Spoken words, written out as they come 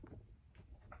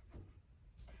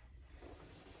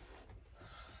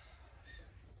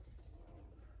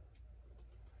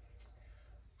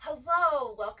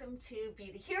welcome to Be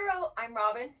the Hero. I'm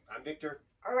Robin. I'm Victor.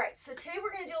 All right, so today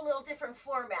we're going to do a little different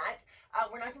format.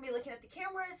 We're not going to be looking at the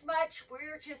camera as much.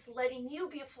 We're just letting you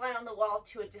be a fly on the wall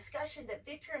to a discussion that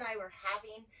Victor and I were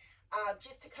having,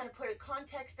 just to kind of put a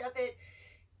context of it.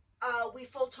 We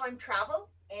full-time travel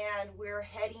and we're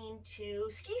heading to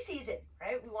ski season,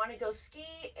 right? We want to go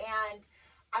ski, and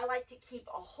I like to keep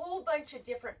a whole bunch of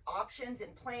different options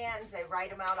and plans. I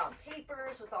write them out on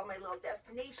papers with all my little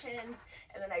destinations,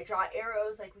 and then I draw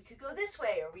arrows like we could go this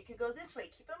way or we could go this way.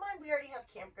 Keep in mind, we already have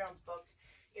campgrounds booked,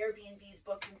 Airbnbs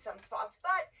booked in some spots,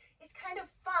 but it's kind of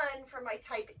fun for my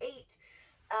type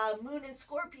 8 moon and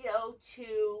Scorpio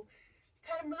to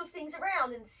kind of move things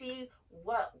around and see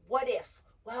what if.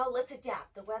 Well, let's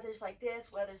adapt. The weather's like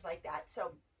this, weather's like that.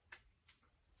 So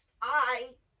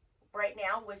I right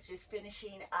now was just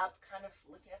finishing up, kind of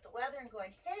looking at the weather and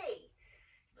going, hey,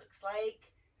 looks like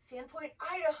Sandpoint,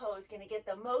 Idaho is going to get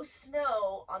the most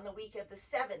snow on the week of the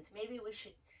 7th. Maybe we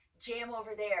should jam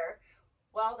over there.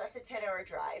 Well, that's a 10-hour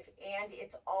drive, and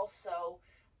it's also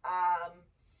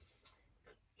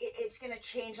it's going to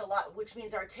change a lot, which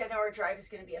means our 10-hour drive is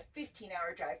going to be a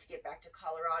 15-hour drive to get back to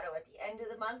Colorado at the end of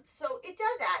the month. So it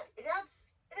does add, it adds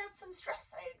some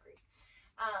stress. I agree.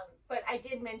 But I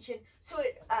did mention, so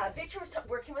Victor was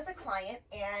working with a client,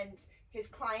 and his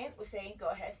client was saying, go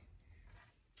ahead.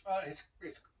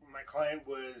 My client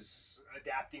was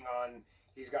adapting on,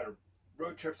 he's got a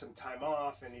road trip, some time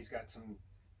off, and he's got some,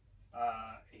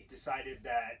 he decided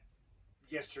that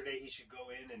yesterday he should go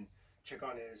in and check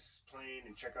on his plane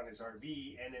and check on his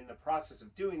RV, and in the process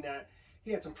of doing that,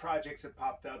 he had some projects that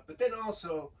popped up, but then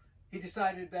also he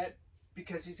decided that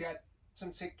because he's got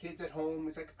some sick kids at home,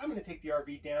 he's like, I'm going to take the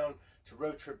RV down to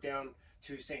road trip down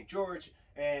to St. George,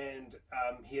 and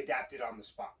he adapted on the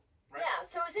spot. Right? Yeah,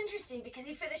 so it was interesting because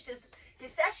he finished his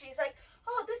session. He's like,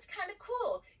 oh, that's kind of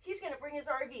cool. He's going to bring his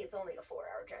RV. It's only a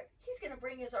 4-hour drive. He's going to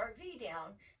bring his RV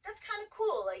down. That's kind of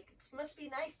cool. Like, it must be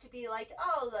nice to be like,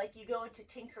 oh, like you go into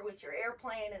tinker with your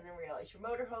airplane and then realize your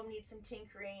motorhome needs some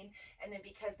tinkering. And then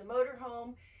because the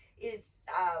motorhome is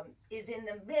in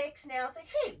the mix now, it's like,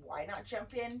 hey, why not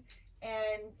jump in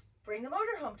and bring the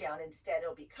motorhome down instead?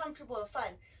 It'll be comfortable and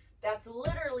fun. That's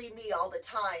literally me all the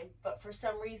time. But for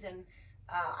some reason,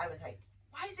 I was like,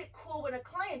 why is it cool when a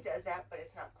client does that, but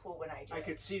it's not cool when I do it? I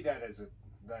could see that as a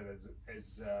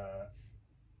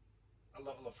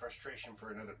level of frustration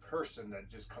for another person that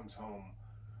just comes home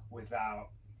without,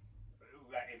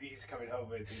 if he's coming home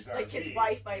with his like RV, his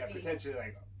wife might be potentially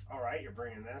like, all right, you're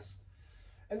bringing this.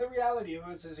 And the reality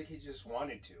was is like he just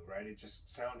wanted to, right? It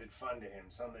just sounded fun to him.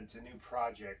 It's a new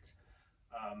project.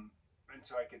 And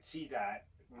so I could see that.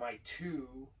 My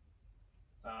 2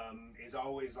 is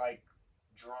always like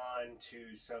drawn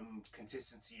to some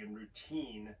consistency and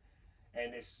routine,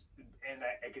 and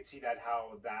I could see that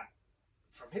how that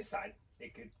from his side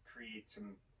it could create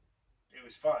some, it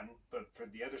was fun, but for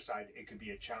the other side it could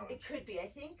be a challenge. It could be. I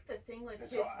think the thing with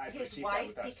his perceive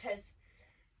wife, that with us.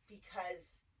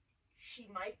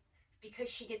 because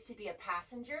she gets to be a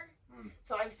passenger.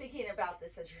 So I was thinking about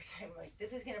this as you're talking, like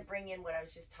this is going to bring in what I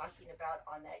was just talking about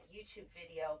on that YouTube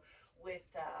video with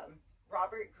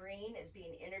Robert Greene is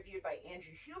being interviewed by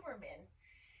Andrew Huberman,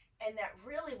 and that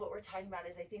really what we're talking about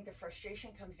is I think the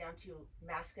frustration comes down to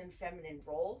masculine feminine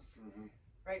roles,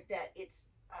 right? That it's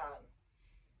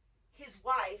his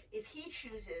wife, if he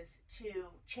chooses to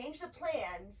change the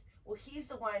plans, well, he's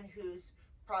the one who's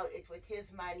probably, it's with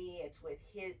his money, it's with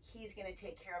he's going to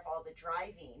take care of all the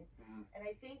driving. And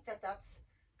I think that that's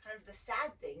kind of the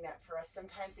sad thing, that for us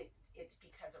sometimes it's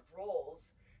because of roles,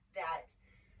 that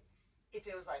if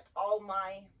it was like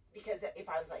because if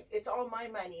I was like, it's all my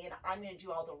money and I'm going to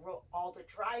do all the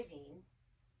driving,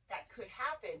 that could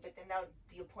happen, but then that would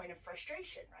be a point of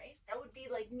frustration, right? That would be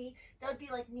like me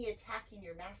attacking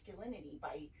your masculinity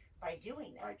by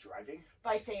doing that. By driving?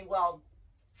 By saying, well,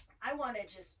 I want to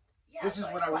just, yeah. This is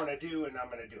what I want to do, and I'm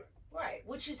going to do it. Right,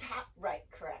 which is, right,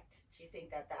 correct. Do you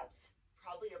think that that's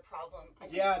probably a problem?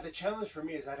 Yeah, the challenge for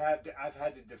me is I've had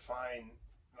to define,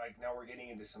 like now we're getting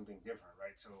into something different,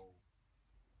 right? So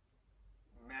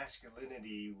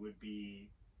masculinity would mean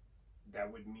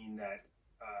that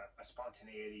a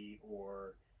spontaneity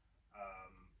or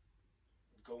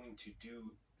going to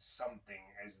do something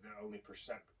as the only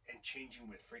and changing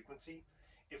with frequency.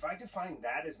 If I define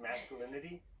that as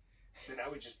masculinity, then I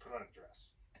would just put on a dress.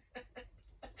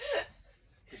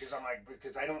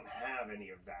 Because I don't have any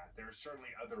of that. There are certainly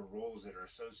other roles that are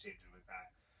associated with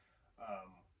that,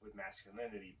 with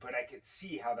masculinity. But I could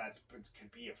see how that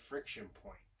could be a friction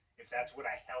point. If that's what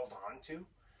I held on to,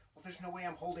 well, there's no way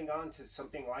I'm holding on to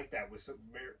something like that with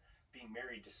being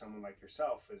married to someone like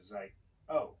yourself is like,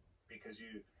 oh, because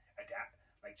you adapt.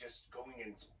 like just going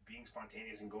and being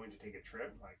spontaneous and going to take a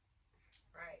trip. Like,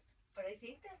 Right. But I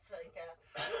think that's like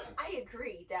I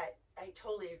agree that I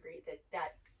totally agree that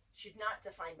that should not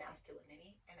define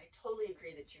masculinity, and I totally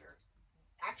agree that you're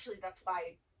actually that's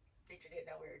why Victor didn't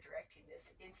know we were directing this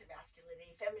into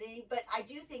masculinity, femininity. But I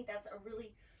do think that's a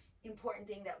really important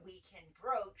thing that we can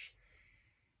broach.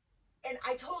 And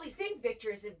I totally think Victor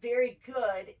is a very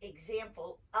good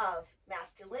example of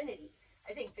masculinity.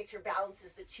 I think Victor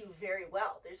balances the two very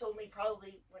well. There's only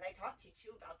probably, when I talk to you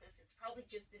too about this, it's probably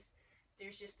just this,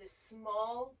 there's just this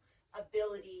small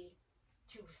ability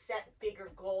to set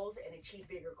bigger goals and achieve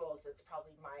bigger goals. That's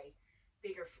probably my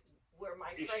bigger, where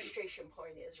my issue. frustration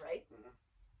point is, right? Mhm.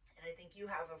 And I think you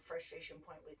have a frustration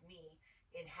point with me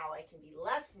in how I can be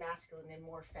less masculine and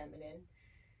more feminine.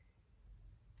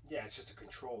 Yeah, it's just a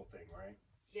control thing, right?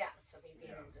 Yeah, so maybe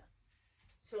Yeah.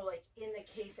 so like in the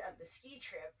case of the ski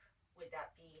trip, would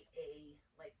that be a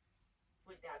like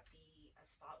would that be a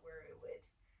spot where it would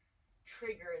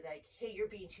trigger like, hey, you're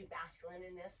being too masculine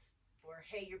in this, or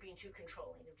hey, you're being too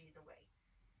controlling of either way?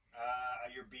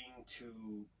 You're being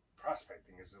too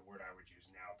prospecting is the word I would use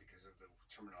now because of the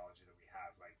terminology that we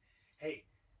have. Like, hey,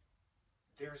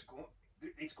 there's going,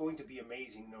 it's going to be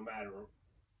amazing no matter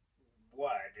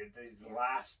what. The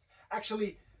last,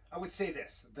 actually, I would say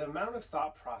this: the amount of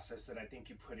thought process that I think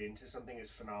you put into something is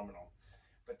phenomenal.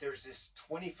 But there's this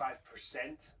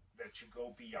 25% that you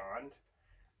go beyond.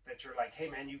 That you're like, hey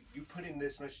man, you put in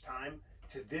this much time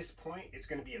to this point, it's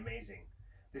going to be amazing.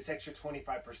 This extra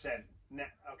 25%, now,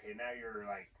 okay, now you're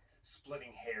like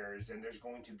splitting hairs, and there's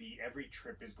going to be every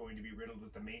trip is going to be riddled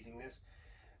with amazingness,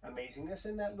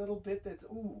 and that little bit that's,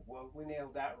 ooh, well, we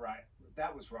nailed that right.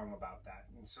 That was wrong about that.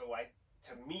 And so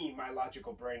to me, my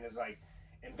logical brain is like,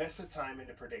 invest the time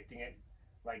into predicting it,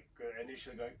 like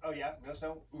initially going, oh yeah, no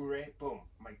snow, hooray, boom,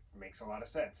 like makes a lot of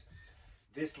sense.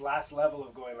 This last level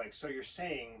of going like, so you're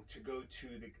saying to go to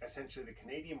the essentially the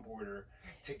Canadian border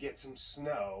to get some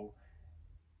snow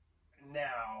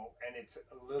now, and it's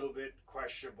a little bit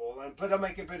questionable. And but I'm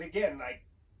like, but again, like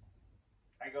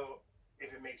I go,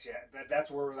 if it makes you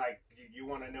that's where like you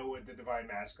want to know what the divine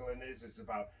masculine is. It's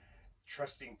about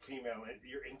trusting female.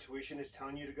 Your intuition is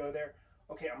telling you to go there.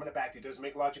 Okay, I'm gonna back you. It doesn't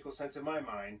make logical sense in my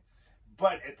mind,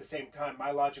 but at the same time,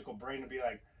 my logical brain would be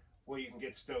like, well, you can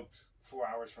get stoked 4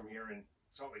 hours from here in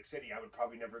Salt Lake City. I would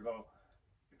probably never go.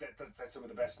 That's some of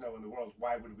the best snow in the world.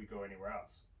 Why would we go anywhere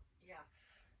else? Yeah.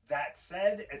 That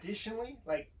said, additionally,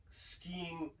 like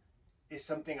skiing is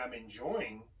something I'm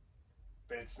enjoying,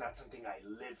 but it's not something I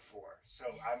live for. So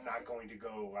I'm not going to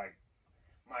go like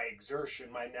my exertion,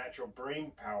 my natural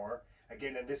brain power.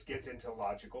 Again, and this gets into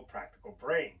logical, practical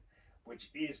brain, which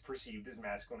is perceived as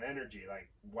masculine energy. Like,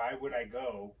 why would I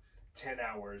go 10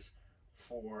 hours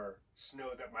for snow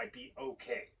that might be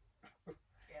okay?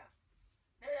 Yeah.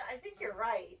 I think you're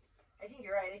right. I think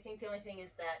you're right. I think the only thing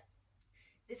is that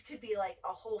this could be like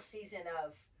a whole season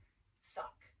of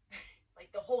suck.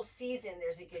 Like the whole season,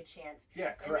 there's a good chance.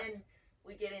 Yeah, correct. And then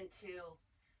we get into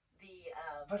the.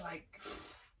 But like,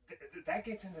 that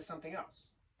gets into something else,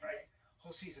 right?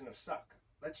 Whole season of suck.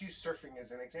 Let's use surfing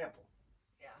as an example.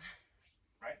 Yeah.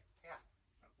 Right? Yeah.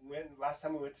 When last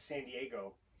time we went to San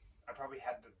Diego, I probably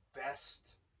caught the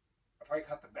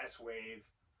best wave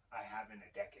I have in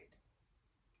a decade.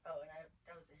 Oh, and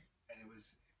that was it. And it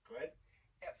was good.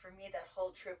 Yeah, for me, that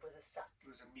whole trip was a suck. It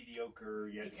was a mediocre,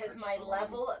 yet because my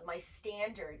level, my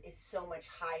standard is so much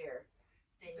higher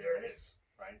than there yours. it is,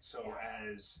 right? So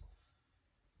Yeah.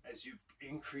 as you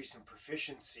increase in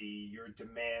proficiency, your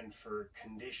demand for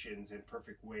conditions and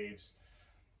perfect waves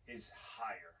is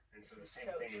higher. And so the This is same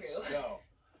so thing with true. snow.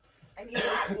 I need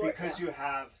those sport Because now. you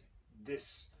have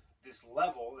this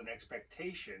level and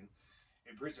expectation,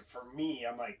 it brings it for me.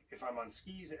 I'm like, if I'm on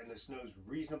skis and the snow's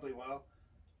reasonably well,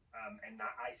 and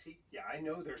not icy, yeah, I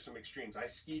know there's some extremes. I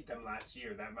skied them last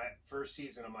year. That my first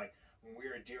season, I'm like, when we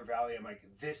were at Deer Valley, I'm like,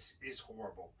 this is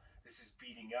horrible. This is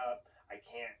beating up. I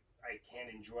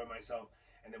can't enjoy myself.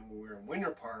 And then when we were in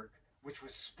Winter Park, which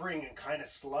was spring and kind of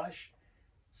slush,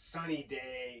 sunny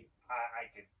day,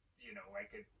 I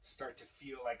could start to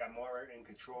feel like I'm more in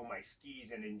control of my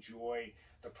skis and enjoy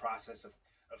the process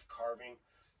of carving.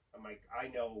 I'm like, I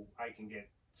know I can get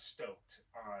stoked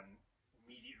on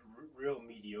real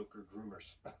mediocre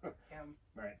groomers. Yeah.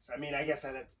 Right. So, I mean, I guess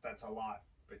that's a lot,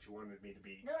 but you wanted me to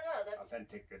be No, that's.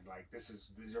 authentic and like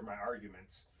these are my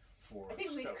arguments for. I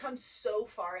think we've stoke. come so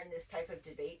far in this type of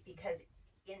debate because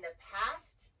in the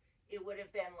past it would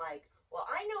have been like, well,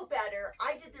 I know better.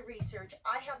 I did the research.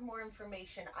 I have more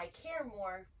information. I care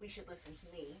more. We should listen to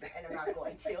me, and I'm not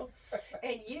going to.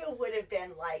 And you would have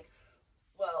been like,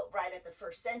 Well, right at the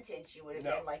first sentence, you would have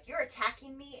No. been like, "You're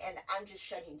attacking me, and I'm just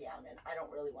shutting down, and I don't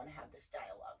really want to have this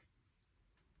dialogue."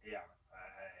 Yeah,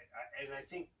 and I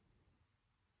think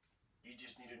you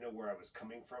just need to know where I was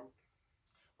coming from.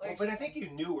 Well, but I think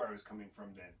you knew where I was coming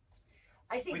from then.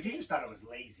 I think But you just thought I was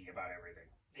lazy about everything.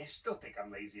 You still think I'm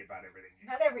lazy about everything.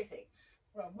 not everything.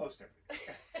 Well, most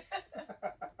everything.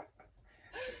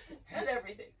 Not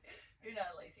everything. You're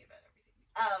not lazy about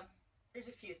everything. There's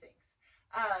a few things.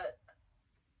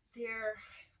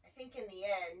 I think in the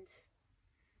end,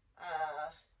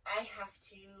 I have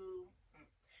to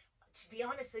be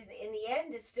honest, in the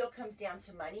end, it still comes down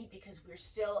to money because we're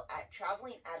still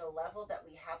traveling at a level that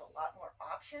we have a lot more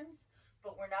options,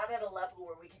 but we're not at a level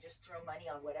where we can just throw money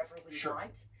on whatever we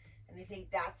want. And I think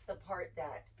that's the part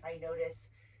that I notice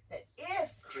that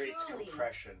if creates truly,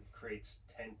 compression, creates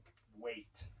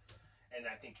weight, and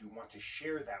I think you want to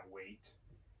share that weight.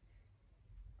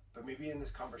 But maybe in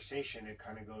this conversation, it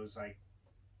kind of goes like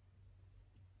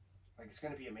it's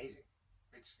going to be amazing.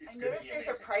 It's I going to notice be there's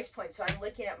amazing. a price point, so I'm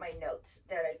looking at my notes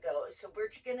that I go. So we're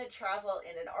going to travel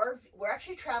in an RV. We're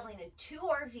actually traveling in 2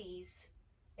 RVs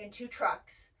and 2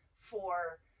 trucks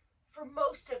for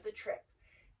most of the trip.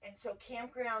 And so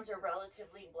campgrounds are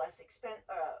relatively less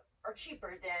are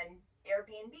cheaper than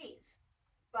Airbnbs,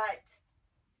 but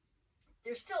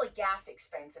there's still a gas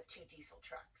expense of 2 diesel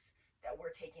trucks that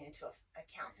we're taking into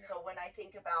account. Yeah. So when I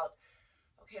think about,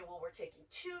 okay, well, we're taking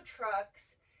 2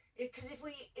 trucks, because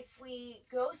if we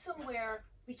go somewhere,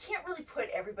 we can't really put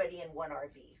everybody in one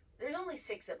RV. There's only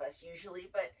 6 of us usually,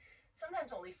 but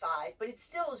sometimes only 5. But it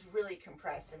still is really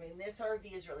compressed. I mean, this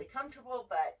RV is really comfortable,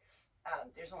 but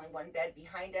there's only 1 bed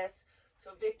behind us.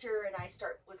 So Victor and I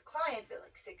start with clients at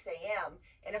like 6 a.m.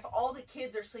 And if all the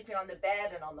kids are sleeping on the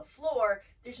bed and on the floor,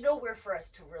 there's nowhere for us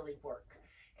to really work.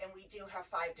 And we do have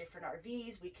 5 different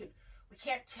RVs. We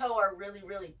can't tow our really,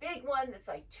 really big one that's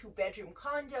like 2-bedroom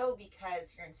condo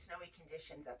because you're in snowy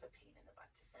conditions. That's a pain in the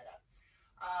butt to set up.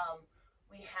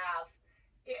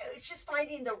 It's just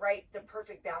finding the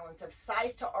perfect balance of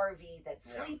size to RV that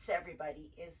sleeps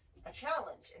everybody is a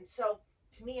challenge. And so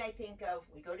to me, I think of,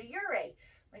 we go to Ouray,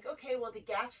 like, okay, well, the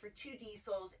gas for 2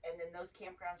 diesels, and then those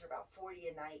campgrounds are about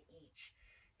 $40 a night each.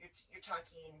 You're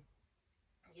talking,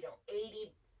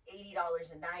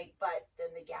 $80 a night, but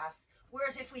then the gas.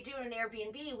 Whereas if we do an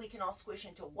Airbnb, we can all squish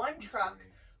into 1 truck,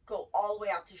 go all the way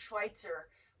out to Schweitzer.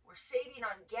 We're saving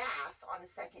on gas on a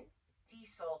second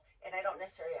diesel, and I don't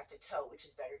necessarily have to tow, which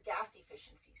is better gas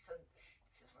efficiency. So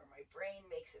this is where my brain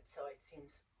makes it so it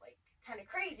seems like kind of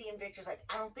crazy, and Victor's like,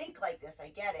 I don't think like this, I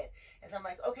get it. As I'm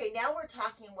like, okay, now we're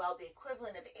talking, well, the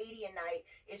equivalent of 80 a night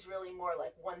is really more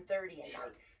like 130 a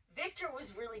night. Victor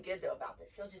was really good though about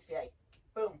this. He'll just be like,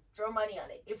 boom, throw money on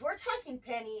it. If we're talking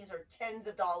pennies or tens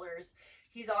of dollars,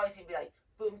 he's always gonna be like,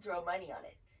 boom, throw money on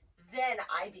it. Then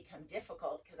I become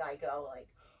difficult because I go like,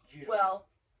 well,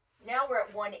 now we're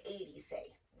at 180,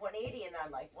 say 180, and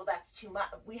I'm like, well, that's too much.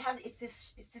 It's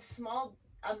this small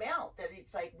amount that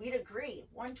it's like we'd agree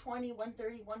 120,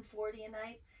 130, 140 a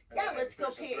night. Yeah, let's go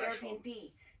pay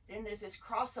Airbnb. Then there's this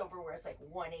crossover where it's like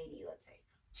 180, let's say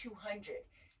 200,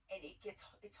 and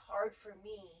it's hard for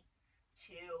me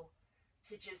to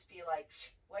just be like,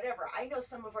 whatever. I know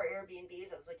some of our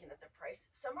Airbnbs, I was looking at the price,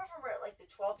 some of them are at like the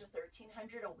 12 to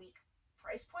 1300 a week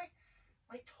price point.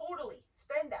 Like, totally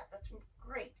spend that, that's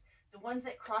great. The ones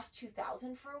that cross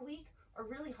 2,000 for a week are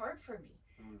really hard for me.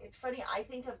 It's funny, I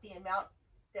think of the amount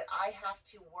that I have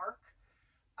to work,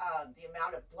 the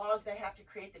amount of blogs I have to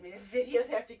create, the amount of videos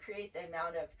I have to create, the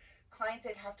amount of clients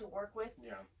I'd have to work with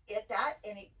at that,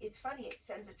 and it's funny, it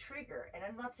sends a trigger. And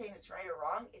I'm not saying it's right or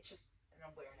wrong, it's just an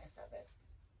awareness of it,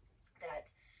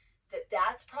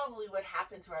 that's probably what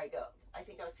happens where I go. I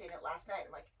think I was saying it last night,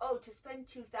 I'm like, oh, to spend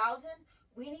 2,000,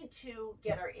 we need to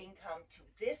get our income to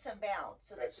this amount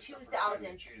so that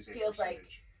 2,000 feels what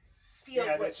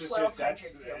 1,200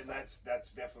 feels like.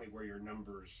 That's definitely where your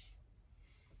numbers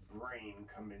brain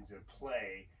come into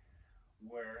play.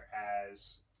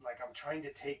 Whereas, like, I'm trying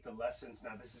to take the lessons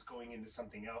now. This is going into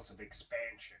something else of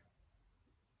expansion,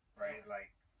 right?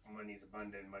 Like, money is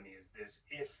abundant. Money is this.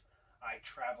 If I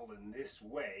travel in this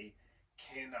way,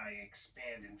 can I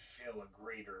expand and fill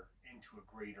into a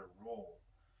greater role?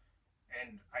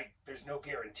 And there's no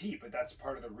guarantee, but that's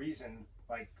part of the reason.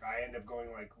 Like, I end up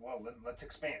going like, well, let's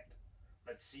expand.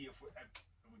 Let's see if we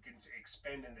can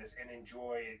expand in this and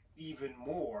enjoy it even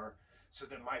more, so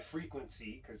that my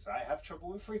frequency, because I have trouble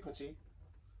with frequency.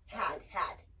 I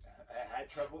had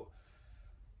trouble.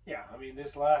 Yeah, I mean,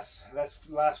 this last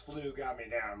flu got me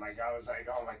down. Like I was like,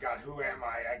 oh my god, who am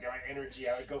I? I got my energy.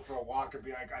 I would go for a walk and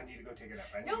be like, I need to go take it up.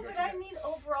 I need to No, go but take I it up. mean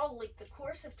overall, like the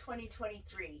course of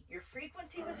 2023, your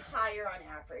frequency was higher on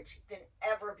average than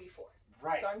ever before.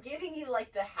 Right. So I'm giving you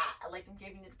like the like I'm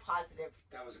giving you the positive.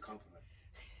 That was a compliment.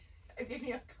 I'm giving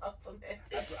you a compliment.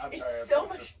 I'm It's sorry. so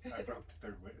much. I broke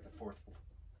the fourth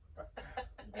wall.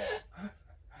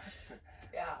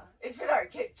 Yeah, it's been hard.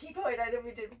 Keep going. I don't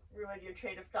mean to ruin your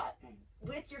train of thought.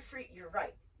 With your you're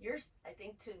right. I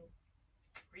think to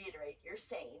reiterate, you're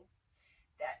saying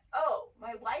that, oh,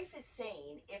 my wife is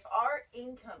saying if our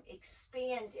income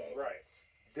expanded, Right.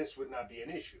 This would not be an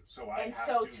issue. So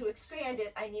to expand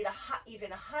it, I need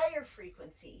even a higher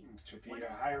frequency. To feed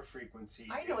a higher frequency.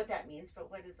 I know what that means, but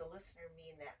what does a listener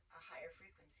mean that a higher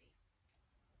frequency?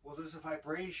 Well, there's a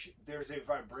vibration. There's a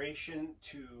vibration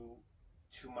to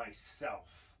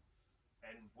myself,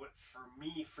 and what for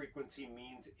me frequency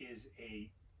means is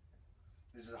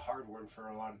this is a hard word for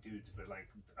a lot of dudes, but like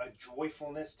a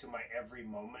joyfulness to my every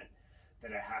moment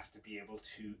that I have to be able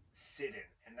to sit in,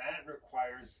 and that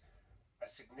requires a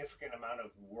significant amount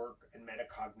of work and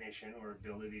metacognition or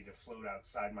ability to float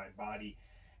outside my body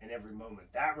in every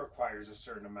moment. That requires a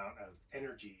certain amount of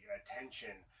energy,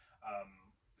 attention, um,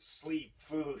 sleep,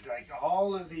 food, like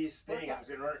all of these things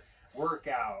in order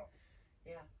workout.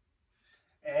 Yeah.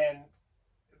 And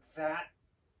that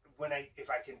if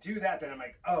I can do that, then I'm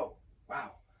like, oh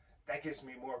wow, that gives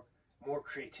me more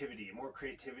creativity. More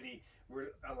creativity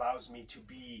allows me to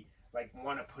be like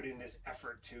want to put in this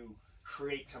effort to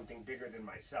create something bigger than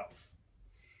myself.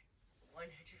 100%.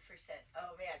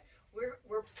 Oh man,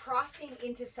 we're crossing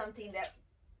into something that,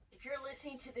 if you're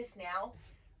listening to this now,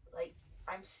 like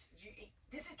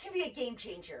can be a game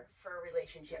changer for a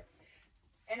relationship,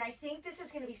 and I think this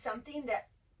is going to be something that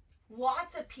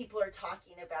lots of people are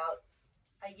talking about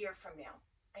a year from now.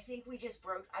 I think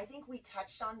we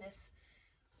touched on this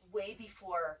way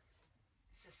before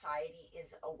society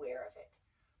is aware of it.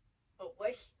 But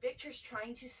what Victor's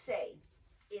trying to say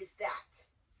is that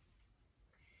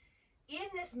in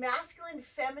this masculine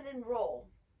feminine role,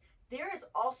 there is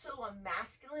also a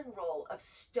masculine role of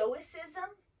stoicism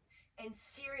and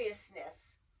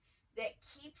seriousness that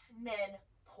keeps men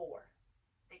poor,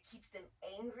 that keeps them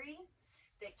angry,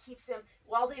 that keeps them,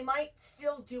 while they might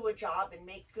still do a job and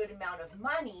make good amount of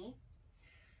money,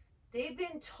 they've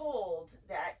been told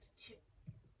that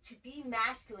to be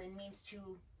masculine means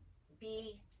to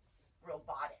be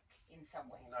robotic in some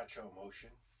ways. Not show emotion.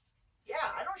 Yeah,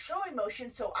 I don't show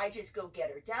emotion, so I just go get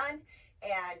her done,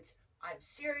 and I'm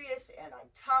serious, and I'm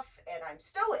tough, and I'm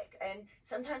stoic, and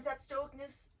sometimes that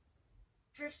stoicness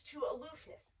drifts to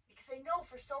aloofness, because I know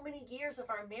for so many years of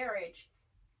our marriage,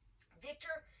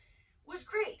 Victor was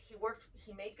great.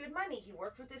 He made good money, he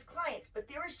worked with his clients, but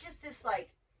there was just this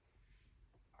like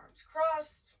arms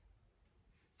crossed,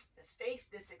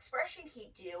 this expression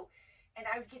he'd do, and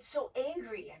I would get so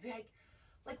angry. I'd be like,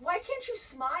 why can't you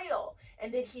smile?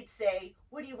 And then he'd say,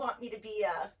 what do you want me to be,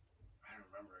 I don't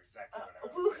remember exactly what I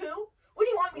was woohoo? What do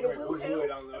you want me to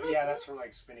woohoo? Yeah, that's from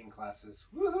like spinning classes.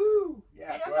 Woohoo!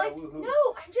 Yeah, and I'm like, woohoo.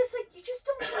 no, I'm just like, you just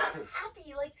don't sound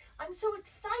happy. Like, I'm so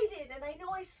excited, and I know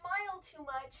I smile too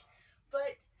much,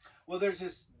 but well,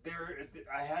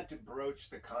 I had to broach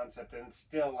the concept, and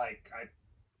still, like, I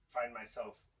find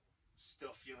myself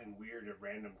still feeling weird at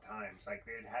random times. Like,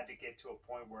 it had to get to a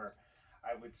point where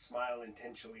I would smile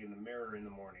intentionally in the mirror in the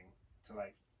morning to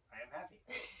like, I am happy,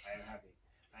 I am happy,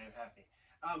 I am happy.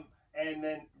 And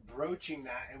then broaching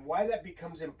that and why that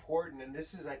becomes important, and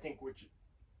this is, I think, what's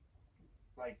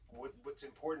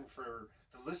important for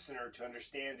the listener to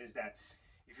understand is that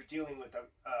if you're dealing with a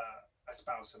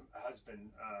spouse, a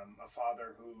husband, a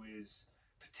father who is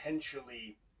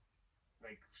potentially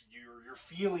like you're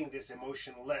feeling this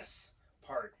emotionless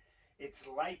part, it's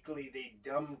likely they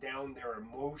dumb down their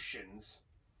emotions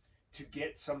to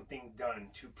get something done,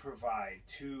 to provide,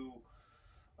 to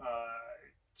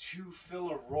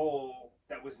fill a role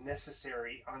that was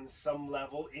necessary on some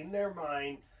level in their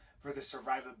mind for the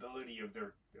survivability of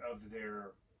their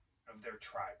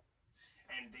tribe.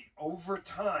 And over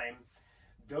time,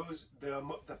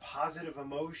 the positive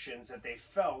emotions that they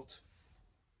felt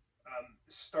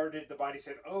started. The body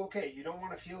said, oh, "Okay, you don't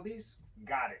want to feel these?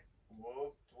 Got it.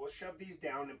 We'll shove these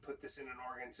down and put this in an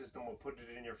organ system. We'll put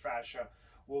it in your fascia.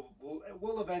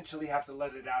 We'll eventually have to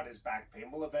let it out as back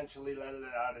pain. We'll eventually let it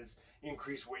out as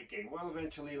increased weight gain. We'll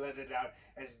eventually let it out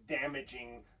as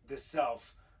damaging the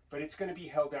self. But it's going to be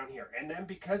held down here. And then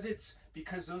because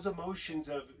those emotions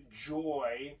of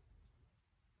joy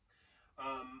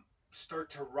start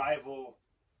to rival,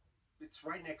 it's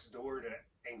right next door to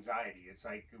anxiety. It's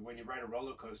like when you ride a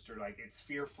roller coaster, like it's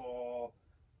fearful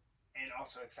and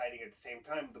also exciting at the same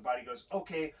time. The body goes,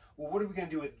 okay, well, what are we going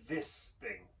to do with this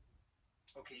thing?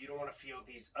 Okay, you don't want to feel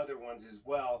these other ones as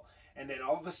well. And then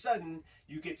all of a sudden,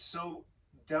 you get so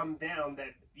dumbed down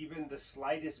that even the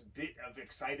slightest bit of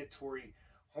excitatory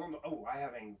hormone, oh, I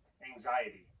have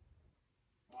anxiety.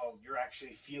 Well, you're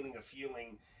actually feeling a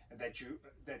feeling that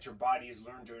your body has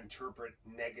learned to interpret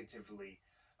negatively.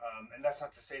 And that's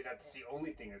not to say that's the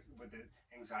only thing with the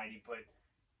anxiety, but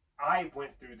I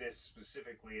went through this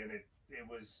specifically, and it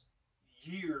was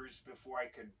years before I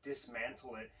could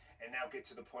dismantle it, and now get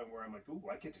to the point where I'm like, ooh,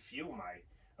 I get to feel my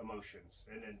emotions,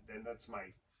 and that's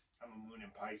I'm a moon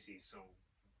in Pisces, so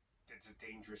it's a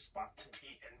dangerous spot to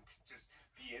be in, to just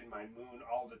be in my moon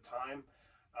all the time.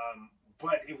 Um,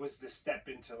 but it was the step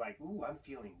into like, ooh, I'm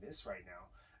feeling this right now.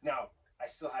 Now I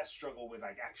still have struggle with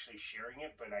like actually sharing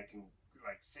it, but I can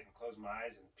like sit and close my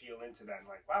eyes and feel into that and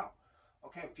like, wow,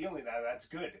 okay, I'm feeling that. That's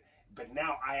good. But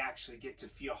now I actually get to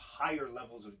feel higher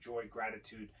levels of joy,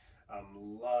 gratitude,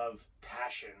 love,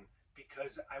 passion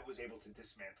because I was able to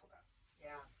dismantle that.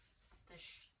 Yeah.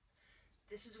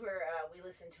 This is where we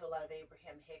listen to a lot of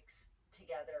Abraham Hicks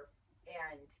together,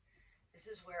 and this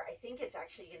is where I think it's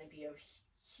actually going to be a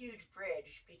huge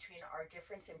bridge between our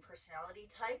difference in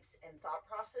personality types and thought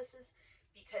processes.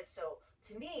 Because so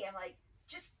to me, I'm like,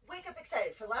 just wake up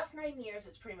excited. For the last 9 years,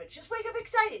 it's pretty much just wake up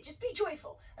excited, just be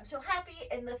joyful. I'm so happy,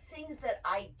 and the things that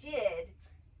I did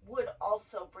would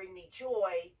also bring me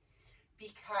joy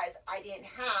because I didn't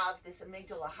have this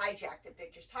amygdala hijack that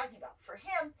Victor's talking about. For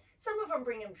him, some of them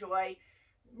bring him joy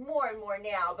more and more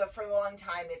now, but for a long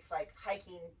time, it's like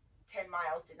hiking 10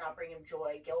 miles did not bring him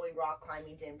joy. Going rock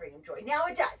climbing didn't bring him joy. Now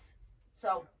it does.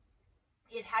 So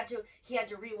he had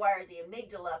to rewire the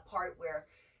amygdala part where.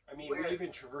 I mean, we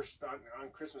even traversed on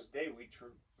Christmas Day. We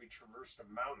traversed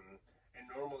a mountain, and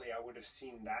normally I would have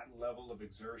seen that level of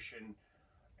exertion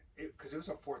because it was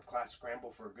a fourth class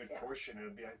scramble for a good portion. And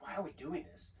it'd be like, why are we doing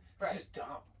this? This is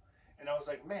dumb. And I was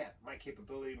like, man, my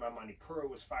capability, my Manipura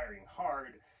was firing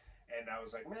hard, and I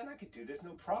was like, man, I could do this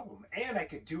no problem, and I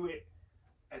could do it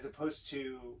as opposed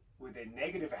to with a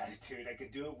negative attitude. I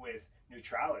could do it with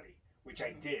neutrality, which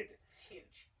I did. It's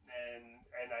huge.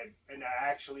 And I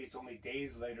actually, it's only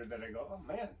days later that I go, oh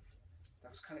man,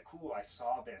 that was kind of cool. I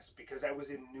saw this because I was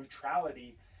in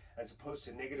neutrality as opposed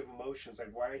to negative emotions.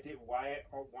 Like why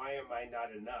am I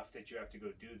not enough that you have to go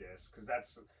do this? Because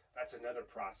that's another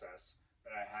process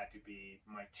that I had to be.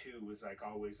 My two was like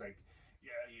always like,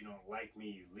 yeah, you don't like me,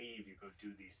 you leave, you go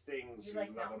do these things, you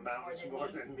like love the mountains more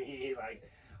than me, like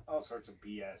all sorts of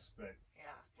BS. But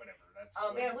yeah, whatever. That's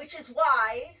man, which is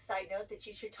why, side note, that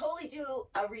you should totally do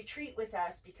a retreat with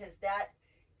us, because that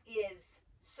is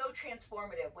so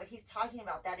transformative. What he's talking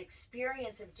about, that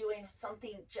experience of doing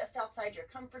something just outside your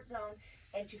comfort zone,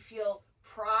 and to feel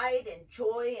pride and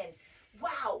joy and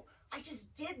wow, I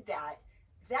just did that.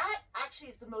 That actually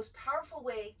is the most powerful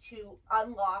way to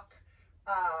unlock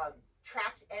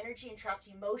trapped energy and trapped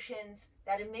emotions.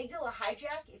 That amygdala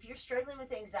hijack, if you're struggling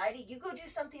with anxiety, you go do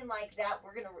something like that,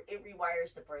 it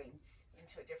rewires the brain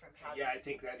into a different pattern. Yeah, I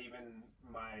think that even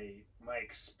my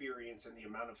experience and the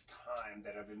amount of time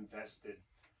that I've invested,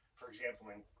 for example,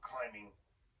 in climbing,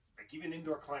 like even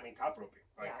indoor climbing, top roping,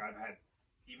 like I've had,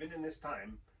 even in this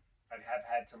time, I have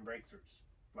had some breakthroughs,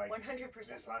 like 100%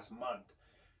 this last month.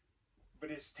 But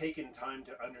it's taken time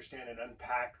to understand and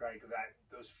unpack like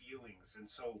those feelings. And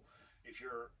so if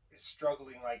you're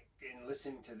struggling like in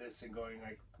listening to this and going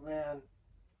like, man,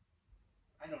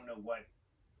 I don't know why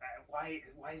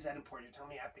is that important? You're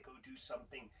telling me I have to go do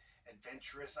something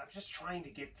adventurous. I'm just trying to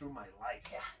get through my life.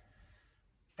 Yeah.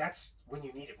 That's when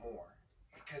you need it more,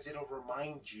 because it'll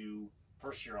remind you,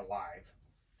 first, you're alive.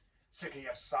 Second, you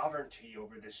have sovereignty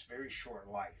over this very short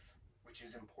life, which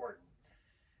is important.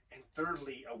 And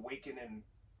thirdly, awaken and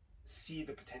see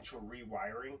the potential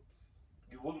rewiring.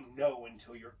 You won't know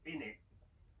until you're in it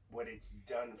what it's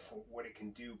done for, what it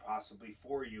can do possibly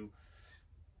for you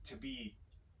to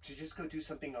just go do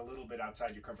something a little bit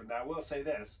outside your comfort. Now, I will say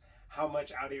this: how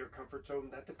much out of your comfort zone,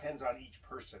 that depends on each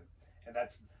person, and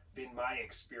that's been my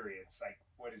experience. Like,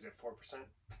 what is it, 4%,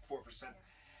 4%,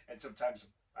 and sometimes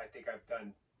I think I've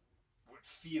done what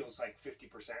feels like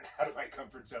 50% out of my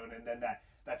comfort zone, and then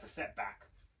that's a setback.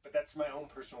 But that's my own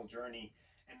personal journey,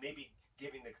 and maybe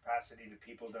giving the capacity to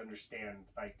people to understand,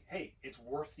 like, hey, it's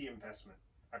worth the investment.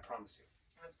 I promise you.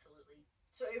 Absolutely.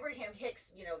 So Abraham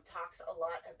Hicks, talks a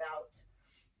lot about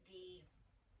the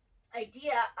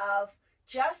idea of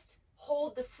just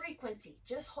hold the frequency,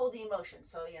 just hold the emotion.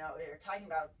 So, we were talking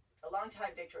about a long time,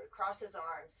 Victor would cross his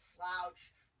arms,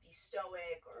 slouch, be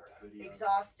stoic or Hoodie on.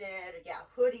 exhausted. Yeah,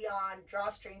 hoodie on,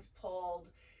 drawstrings pulled.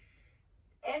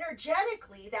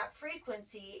 Energetically, that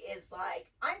frequency is like,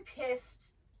 I'm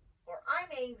pissed or I'm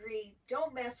angry,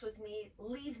 don't mess with me,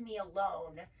 leave me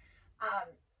alone. Um,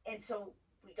 and so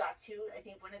we got to, I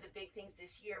think one of the big things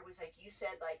this year was like you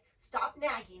said, like, stop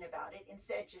nagging about it.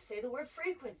 Instead, just say the word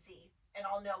frequency and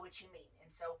I'll know what you mean.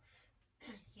 And so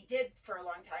he did for a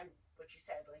long time what you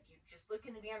said, like you just look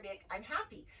in the mirror and be like, I'm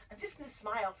happy. I'm just going to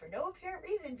smile for no apparent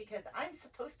reason because I'm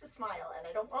supposed to smile and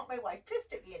I don't want my wife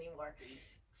pissed at me anymore.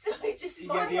 So I just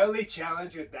smile. Yeah, the only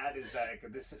challenge with that is that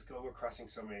this is we're crossing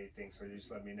so many things. So you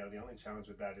just let me know. The only challenge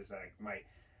with that is that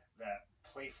that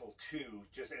playful two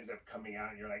just ends up coming out,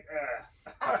 and you're like,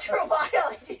 ugh. After a while,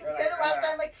 I said You're it like, last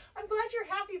time. Like, I'm glad you're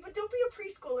happy, but don't be a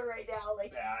preschooler right now.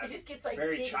 Like, Yeah, it just gets like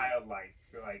very giddy. childlike.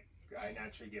 You're like, I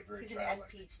naturally get very He's an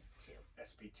childlike. SP2.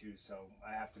 SP2, so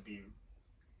I have to be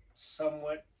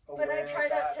somewhat aware. But I try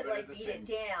of not that, to like beat it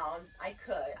down. I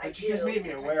could. But I you do. just made me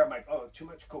sometimes. aware. I'm like, oh, too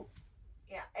much. Cool.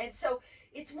 Yeah, and so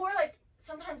it's more like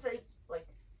sometimes I like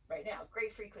right now,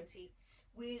 great frequency.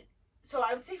 So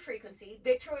I would say frequency.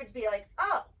 Victor would be like,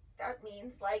 oh, that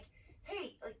means like,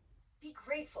 hey, like, be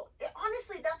grateful.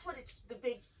 Honestly, that's what it's the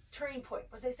big turning point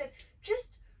was. I said,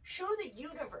 just show the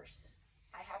universe.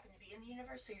 I happen to be in the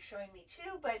universe, so you're showing me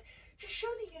too, but just show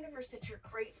the universe that you're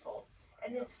grateful.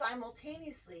 And then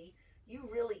simultaneously, you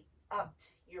really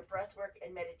upped your breath work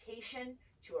and meditation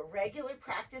to a regular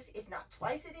practice, if not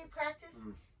twice a day practice.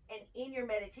 And in your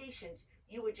meditations,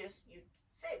 you'd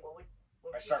say, what would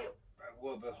you do?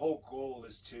 Well, the whole goal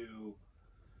is to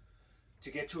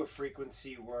get to a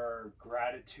frequency where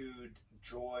gratitude,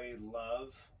 joy,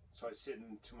 love. So I sit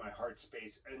into my heart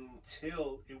space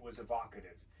until it was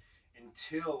evocative, and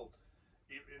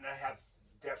I have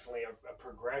definitely a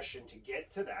progression to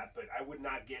get to that, but I would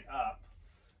not get up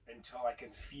until I can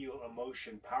feel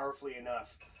emotion powerfully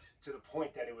enough to the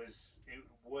point that it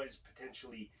was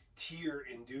potentially tear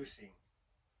inducing,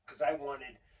 because I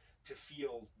wanted to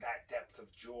feel that depth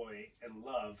of joy and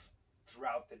love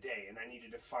throughout the day, and I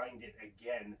needed to find it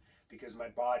again because my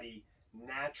body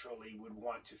naturally would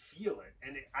want to feel it.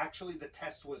 And the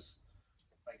test was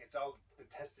like, the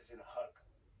test is in a hug.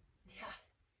 Yeah.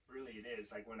 Really it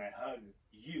is. Like when I hug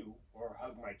you or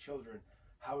hug my children,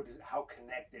 how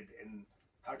connected and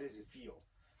how does it feel?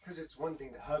 Because it's one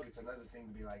thing to hug, it's another thing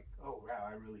to be like, oh wow,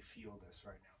 I really feel this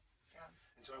right now. Yeah.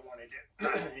 And so I wanted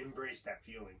to embrace that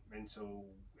feeling. And so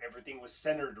everything was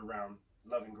centered around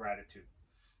love and gratitude.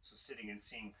 So sitting and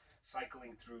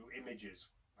cycling through images.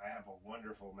 I have a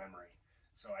wonderful memory.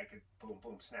 So I could boom,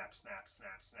 boom, snap, snap,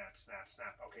 snap, snap, snap,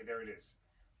 snap. Okay, there it is.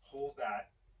 Hold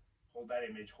that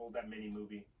image, hold that mini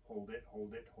movie, hold it.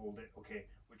 Okay,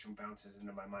 which one bounces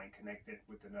into my mind? Connect it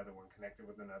with another one, connect it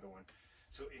with another one.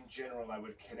 So in general, I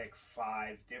would connect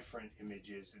 5 different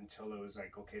images until it was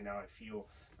like, okay, now I feel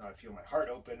my heart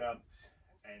open up.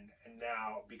 And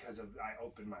now, because I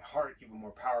opened my heart even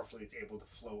more powerfully, it's able to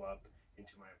flow up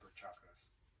into my upper chakras.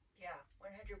 Yeah,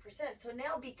 100%. So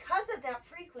now, because of that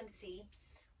frequency,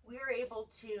 we're able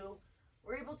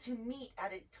to meet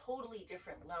at a totally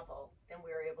different level than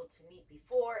we were able to meet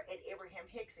before. And Abraham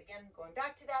Hicks, again, going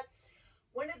back to that,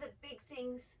 one of the big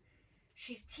things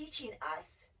she's teaching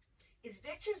us is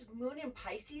Victor's moon in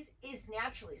Pisces is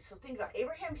naturally. So think about it.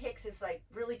 Abraham Hicks is like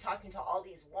really talking to all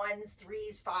these 1s,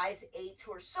 3s, 5s, 8s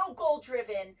who are so goal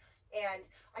driven. And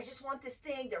I just want this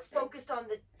thing. They're focused on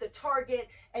the target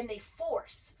and they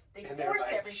force. They force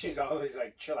like, everything. She's always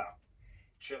like, chill out.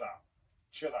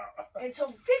 And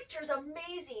so Victor's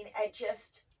amazing at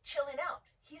just chilling out.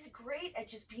 He's great at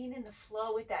just being in the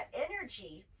flow with that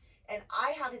energy. And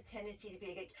I have a tendency to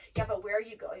be like, yeah, but where are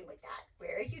you going with that?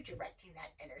 Where are you directing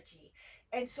that energy?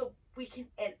 And so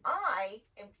I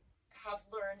have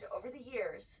learned over the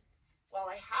years, while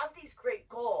I have these great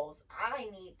goals, I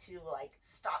need to like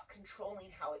stop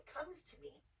controlling how it comes to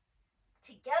me.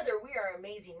 Together, we are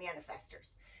amazing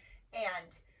manifestors. And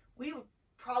we would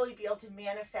probably be able to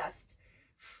manifest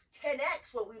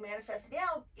 10x what we manifest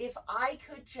now if I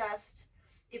could just,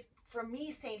 for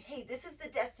me saying, hey, this is the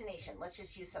destination. Let's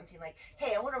just use something like,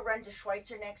 hey, I want to run to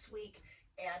Schweitzer next week.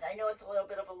 And I know it's a little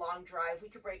bit of a long drive. We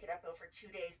could break it up over 2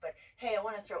 days. But hey, I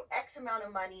want to throw X amount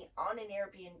of money on an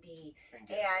Airbnb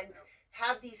and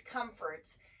have these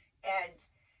comforts.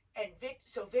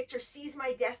 So Victor sees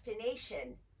my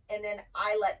destination. And then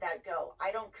I let that go.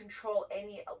 I don't control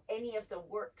any of the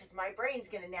work because my brain's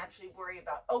going to naturally worry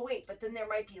about, oh, wait, but then there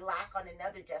might be lack on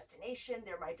another destination.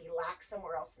 There might be lack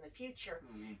somewhere else in the future.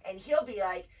 Mm-hmm. And he'll be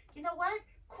like, you know what?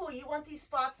 Cool, you want these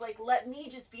spots? Like, let me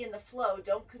just be in the flow.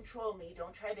 Don't control me.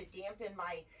 Don't try to dampen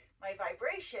my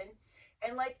vibration.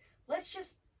 And like, let's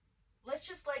just let's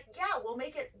just we'll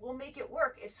make it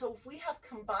work. If we have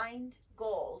combined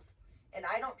goals, and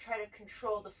I don't try to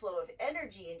control the flow of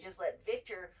energy and just let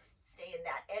Victor stay in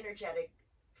that energetic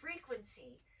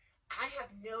frequency, I have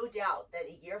no doubt that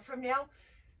a year from now,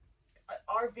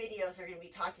 our videos are going to be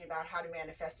talking about how to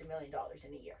manifest $1 million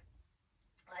in a year.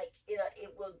 Like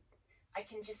it will. I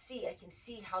can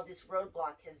see how this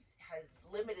roadblock has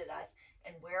limited us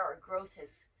and where our growth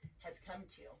has come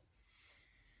to.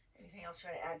 Anything else you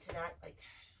want to add to that? Like,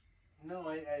 no,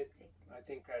 I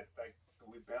think that like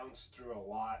we bounced through a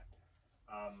lot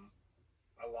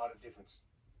of different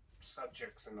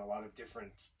subjects and a lot of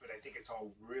different, but I think it's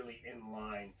all really in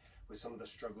line with some of the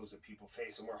struggles that people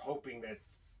face, and we're hoping that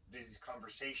these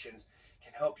conversations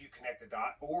can help you connect the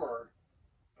dot or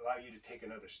allow you to take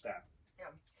another step. Yeah.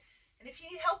 And if you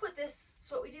need help with this,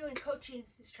 it's what we do in coaching,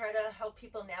 is try to help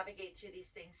people navigate through these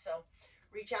things. So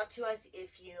reach out to us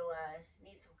if you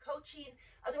need some coaching.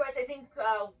 Otherwise, I think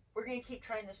we're going to keep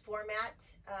trying this format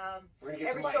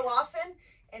every so often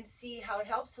and see how it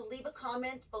helps. So leave a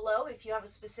comment below if you have a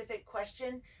specific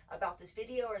question about this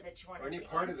video or that you want us to answer. Or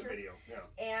any part of the video, yeah.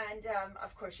 And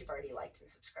of course, you've already liked and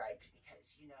subscribed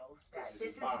because you know that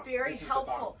this is very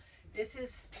helpful. This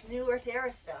is New Earth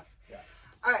Era stuff. Yeah.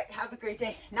 All right, have a great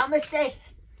day. Namaste.